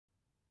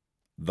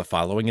The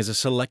following is a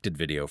selected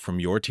video from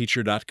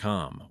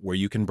yourteacher.com, where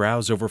you can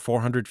browse over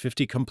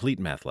 450 complete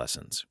math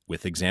lessons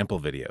with example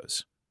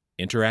videos,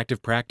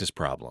 interactive practice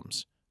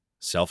problems,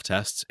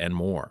 self-tests, and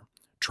more.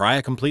 Try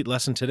a complete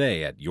lesson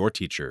today at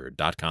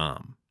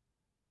yourteacher.com.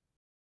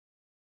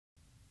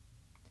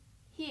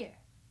 Here,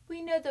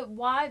 we know that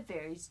y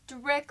varies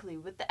directly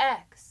with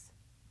x.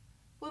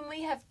 When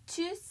we have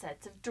two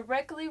sets of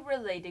directly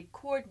related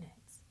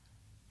coordinates,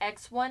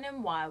 x1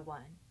 and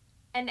y1,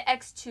 and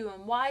x2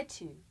 and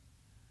y2,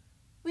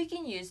 we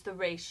can use the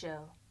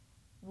ratio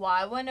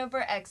y1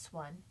 over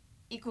x1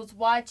 equals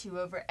y2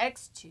 over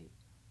x2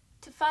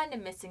 to find a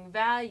missing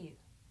value.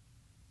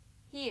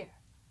 Here,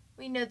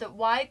 we know that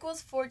y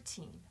equals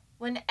 14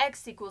 when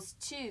x equals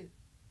 2,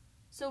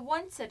 so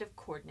one set of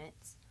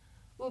coordinates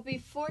will be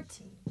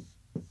 14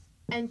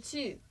 and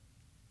 2.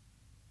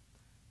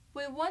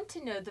 We want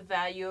to know the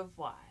value of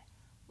y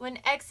when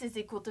x is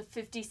equal to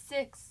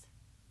 56,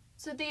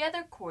 so the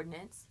other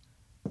coordinates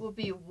will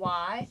be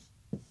y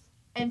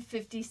and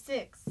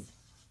 56.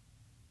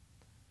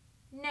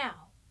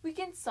 Now, we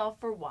can solve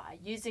for y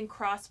using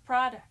cross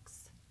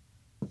products.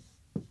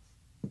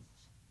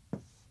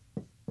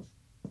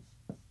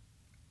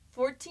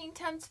 14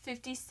 times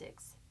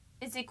 56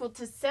 is equal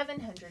to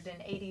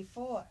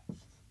 784.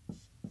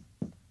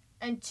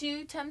 And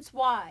 2 times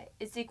y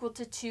is equal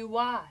to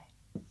 2y.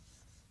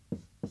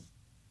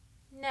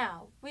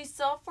 Now, we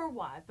solve for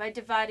y by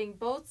dividing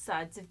both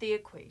sides of the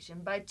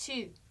equation by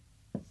 2.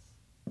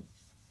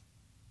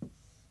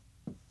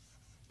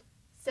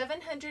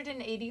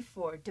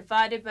 784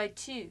 divided by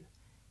 2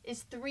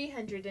 is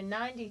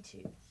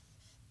 392.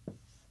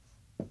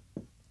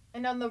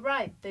 And on the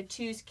right, the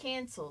 2's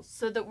cancel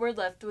so that we're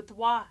left with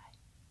y.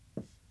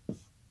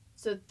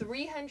 So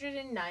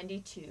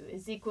 392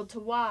 is equal to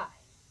y.